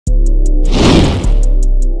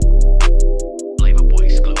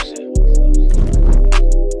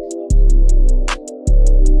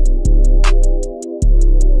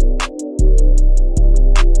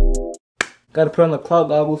Gotta put on the cloud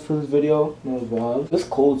goggles for this video. No vlog. It's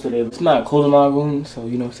cold today. It's not cold in my room, so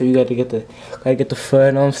you know, so you gotta get the fur.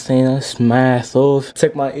 You know what I'm saying? That's mad. So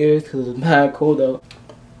check my ears because it's mad cold out.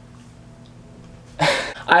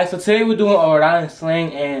 Alright, so today we're doing a Rhode Island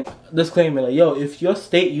slang, and disclaimer, like, yo, if your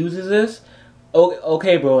state uses this,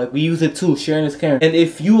 okay, bro, like, we use it too. Sharing is caring. And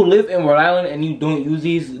if you live in Rhode Island and you don't use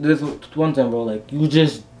these, there's one thing, bro, like, you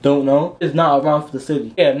just don't know. It's not around for the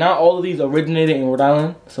city. Yeah, not all of these originated in Rhode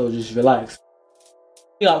Island, so just relax.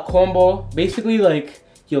 You got cornball, basically, like,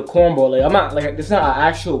 your cornball, like, I'm not, like, it's not an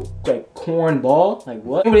actual, like, corn ball. Like,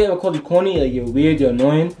 what? Anybody ever call you corny? Like, you're weird, you're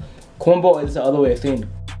annoying. Cornball is the other way of saying it.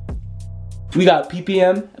 We got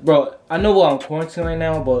PPM, bro. I know we're on quarantine right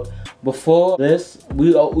now, but before this, we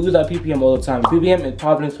use our PPM all the time. PPM is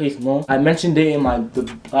Providence Rhode Island. I mentioned it in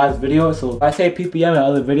the last video, so if I say PPM in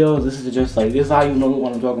other videos, this is just like, this is how you know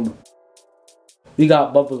what I'm talking about. We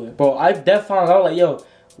got bubbler, bro. I definitely found out, like, yo,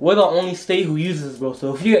 we're the only state who uses this, bro.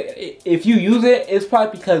 So if you use it, it's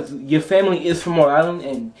probably because your family is from Rhode Island,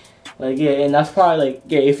 and like, yeah, and that's probably like,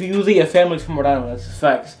 yeah, if you use it, your family's from Rhode Island. That's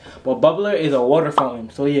facts. But bubbler is a water fountain.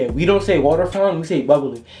 So yeah, we don't say water fountain, we say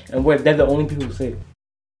bubbly, and they're the only people who say it.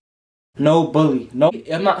 No bully. No,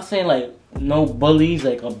 I'm not saying like no bullies,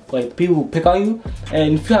 like people who pick on you.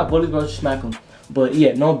 And if you have bullies, bro, just smack them. But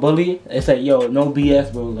yeah, no bully. It's like, yo, no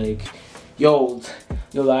BS, bro. Like, yo,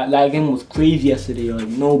 that game was crazy yesterday. Like,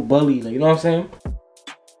 no bully. Like, you know what I'm saying?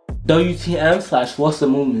 WTM / what's the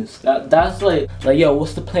movements? That's like, yo,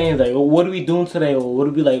 what's the plans? Like, what are we doing today? Or what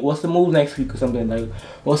are we, like, what's the move next week or something? Like,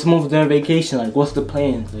 what's the move during vacation? Like, what's the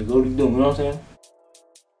plans? Like, what are we doing? You know what I'm saying?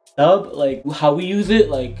 Dub, like, how we use it,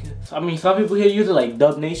 like, I mean, some people here use it like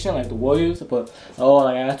Dub Nation, like the Warriors, but, oh,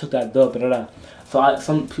 like, I took that dub, So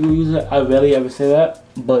some people use it, I rarely ever say that.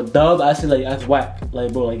 But dub, I say, like, that's whack.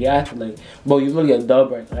 Like, bro, like, yeah, like, bro, you really a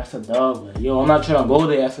dub right there. That's a dub. Like, yo, I'm not trying to go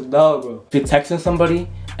there, that's a dub, bro. If you're texting somebody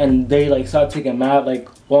and they, like, start taking mad, like,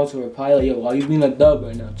 want to reply, like, yo, why you being a dub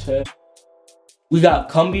right now, check. We got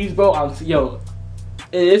Cumbies, bro. Yo,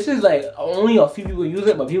 this is, like, only a few people use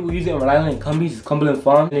it, but people use it in Rhode Island. And Cumbies is Cumberland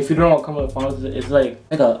Farms. And if you don't know what Cumberland Farms is, it's like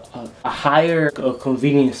a higher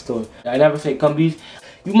convenience store. I never say Cumbies.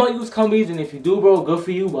 You might use Cumbies, and if you do, bro, good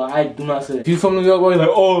for you, but I do not say it. If you from New York, bro, you're like,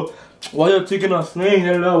 oh, why you taking our slang?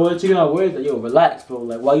 Why you taking our words? Like, yo, relax, bro.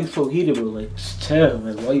 Like, why you so heated, bro? Like, just chill.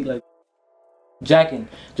 Like, why you, like, jacking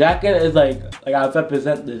is like I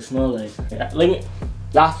represent this, you know, like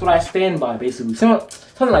that's what I stand by, basically.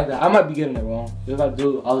 Something like that. I might be getting it wrong. If I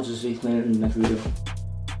do, I'll just explain it in the next video.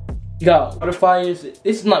 You got water fires.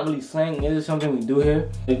 This is not really slang. It is something we do here.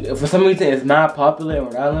 Like, for some reason, it's not popular in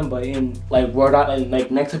Rhode Island, but in like Rhode Island,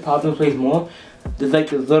 like next to Providence Place more, there's like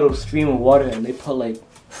this little stream of water, and they put like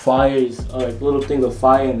fires or like little things of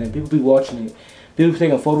fire, and then people be watching it. People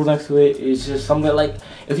taking photos next to it. It's just something like,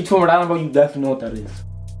 if you're from Rhode Island, bro, you definitely know what that is.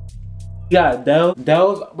 You got Dells.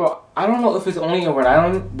 Dells, bro, I don't know if it's only in Rhode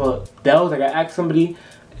Island, but Dells, like, I asked somebody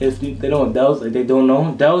if they know what Dells, like, they don't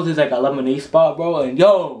know. Dells is like a lemonade spot, bro, and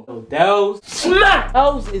yo, Dells, smack!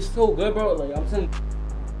 Dells is so good, bro. Like, I'm saying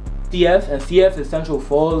CF, and CF is Central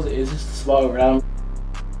Falls. It's just a spot around.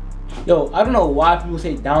 Yo, I don't know why people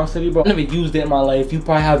say Down City, bro. I never used it in my life. You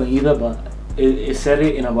probably haven't either, but it said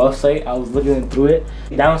it in a website. I was looking through it.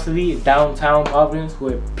 Down City, downtown Providence,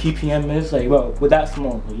 where PPM is, like, bro, with that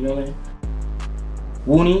small, like, you know what I mean?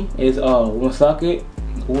 Wooney is Woonsocket.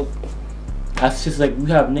 That's just like, we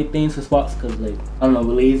have nicknames for spots because, like, I don't know,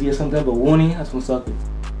 we're lazy or something, but Wooney, that's Woonsocket.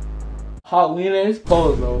 Hot wieners,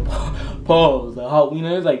 pause, bro. Pause. The hot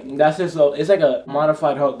wieners, like, that's just it's like a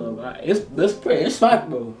modified hot dog. It's fact,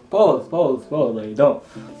 bro. Pause. Like,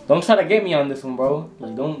 don't try to get me on this one, bro.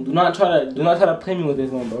 Like, do not try to play me with this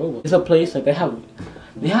one, bro. It's a place, like, they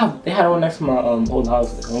had one next to my old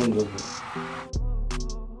house. Like,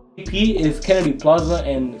 P is Kennedy Plaza,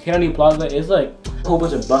 and Kennedy Plaza is like a whole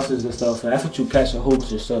bunch of buses and stuff. So that's what you catch, a whole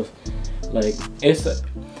bunch of stuff. Like, it's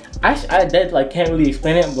I like can't really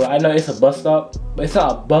explain it, but I know it's a bus stop. But it's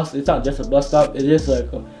not a bus. It's not just a bus stop. It's just like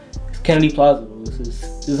it's Kennedy Plaza.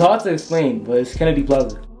 It's hard to explain, but it's Kennedy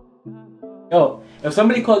Plaza. Yo, if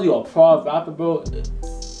somebody calls you a prov rapper, bro,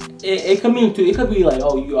 it could mean too. It could be like,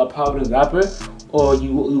 oh, you a Providence rapper, or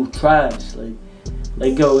you trash.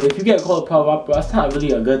 Like, yo, if you get called a prov rapper, that's not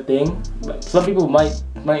really a good thing. Like, some people might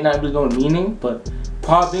not really know the meaning, but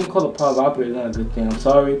being called a prov rapper is not a good thing. I'm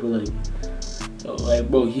sorry, but like. So, like,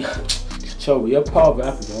 bro, chill, you're a prov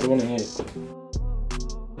rapper, bro. I don't wanna hear it.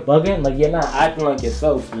 Bugging, like, you're not acting like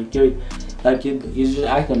yourself. Like, you're just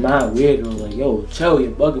acting mad weird, or like, yo, chill,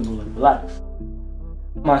 you're bugging, bro. Like, relax.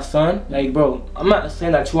 My son, like, bro, I'm not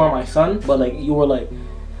saying that you are my son, but like, you're like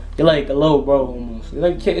a little bro almost.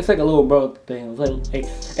 it's like a little bro thing. It's like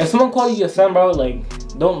if someone call you your son, bro, like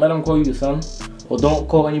don't let them call you your son, or don't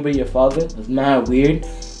call anybody your father. It's mad weird.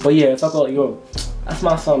 But yeah, if I call like, yo, that's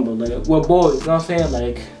my son, bro. Like we're boys. You know what I'm saying?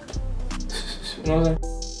 Like, you know what I'm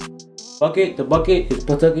saying? Bucket. The bucket is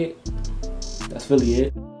Pawtucket. That's really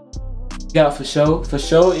it. Yeah, for sure. For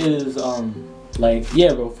sure is like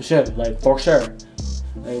yeah, bro. For sure. Like for sure.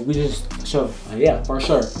 Like we just for sure. Like yeah, for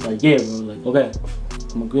sure. Like yeah, bro. Like okay,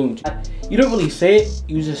 I'm agreeing with you. You don't really say it.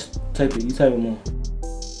 You just type it. You type it more.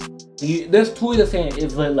 There's two ways of saying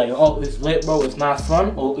it's lit. Like oh, it's lit, bro. It's not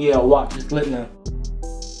fun. Oh yeah, watch. It's lit now.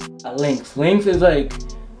 Links. Links is like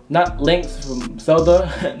not links from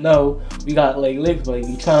Zelda. No, we got like links, but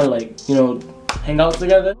you trying to like you know hang out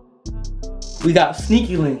together. We got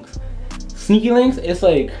sneaky links. Sneaky links, it's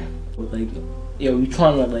like yo, you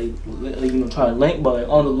trying to like you know try to link, but like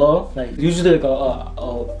on the low, like usually like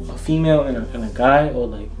a female and a guy or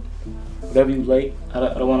like whatever you like. I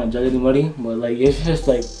don't want to judge anybody, but like it's just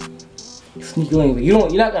like sneaky links. Like, you're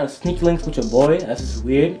not gonna sneaky links with your boy. That's just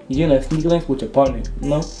weird. You're gonna sneaky links with your partner. You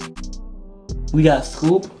know. We got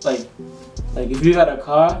scoop. Like if you got a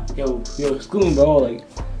car, yo scoop me, bro.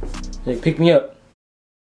 Like pick me up.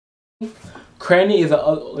 Cranny is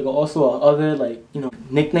also a other like you know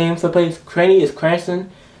nickname for the place. Cranny is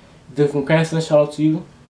Cranston. They're from Cranston. Shout out to you.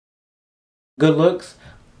 Good looks.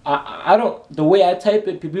 I don't the way I type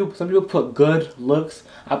it. Some people put good looks.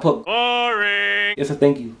 I put boring. It's a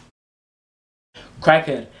thank you.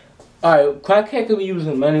 Crackhead. Alright, crackhead can be used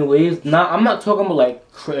in many ways. Now I'm not talking about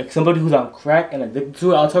like somebody who's on crack and addicted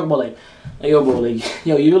to it. I'll talk about like yo bro, like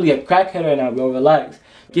yo you really a crackhead right now, bro. Relax.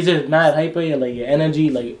 You're just mad hyper. Like your energy,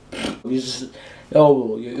 like you just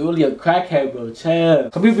yo you're really a crackhead, bro. Chill.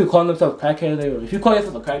 Some people call themselves crackhead. Like, if you call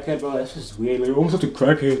yourself a crackhead, bro, that's just weird. Like I'm such a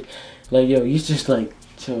crackhead. Like yo, you just like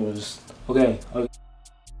chill. Just okay.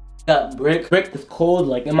 Got brick. Brick is cold.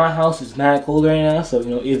 Like in my house, it's mad cold right now. So you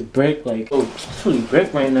know it's brick. Like oh, it's really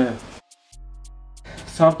brick right now.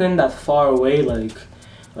 Something that's far away, like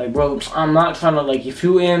bro, I'm not trying to like if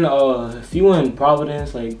you in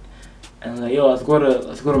Providence, like and like yo let's go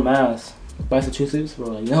to Mass, Massachusetts, bro.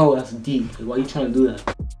 Like no, that's deep. Like why you trying to do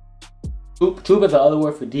that? Troop is the other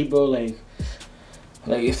word for deep, bro. Like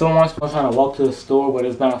if someone's trying to walk to the store but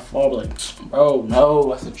it's not far, like bro, no,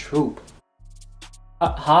 that's a troop.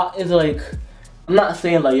 Hot is like I'm not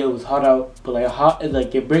saying like yo it's hot out, but like hot is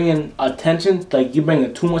like you're bringing attention, like you're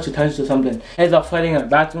bringing too much attention to something. Heads are fighting in the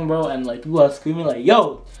bathroom, bro, and like people are screaming like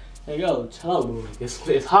yo, chill out, bro. Like,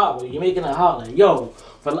 it's hot, bro. You're making it hot, like yo.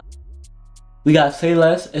 We got say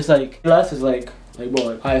less. It's like less is like bro.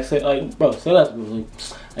 Like, I say like bro, say less, bro.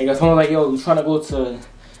 Like if someone like yo, you trying to go to.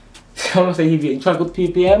 I'm gonna say you trying to go to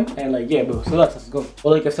PPM and like yeah, bro, say less, let's go.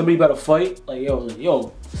 Or like if somebody about to fight, like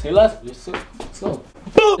yo, say less, let's go.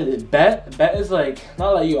 Bet is like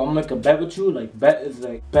not like yo, I'm gonna make a bet with you. Like bet is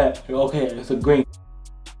like bet. Like, okay, it's a green.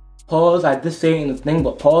 Pause. I just say it in the thing,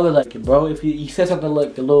 but pause is like bro. If you said something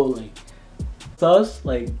like a little like sus,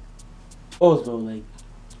 like pause, bro. Like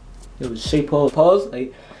it was shape pause.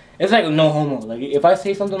 Like it's like no homo. Like if I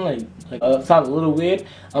say something like sounds a little weird,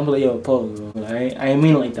 I'm like yo pause, bro. But I ain't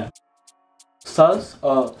mean it like that. Sus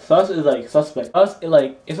is like suspect. Sus is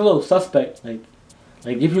like it's a little suspect. Like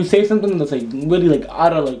if you say something that's like really like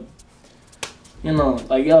out of like you know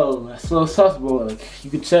like yo that's a little sus, bro. Like you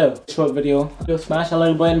could tell. Short video. Just smash that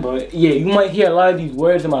like button, but yeah you might hear a lot of these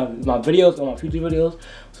words in my videos, on my future videos.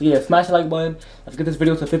 So yeah, smash the like button. Let's get this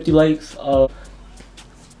video to 50 likes.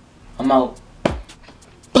 I'm out.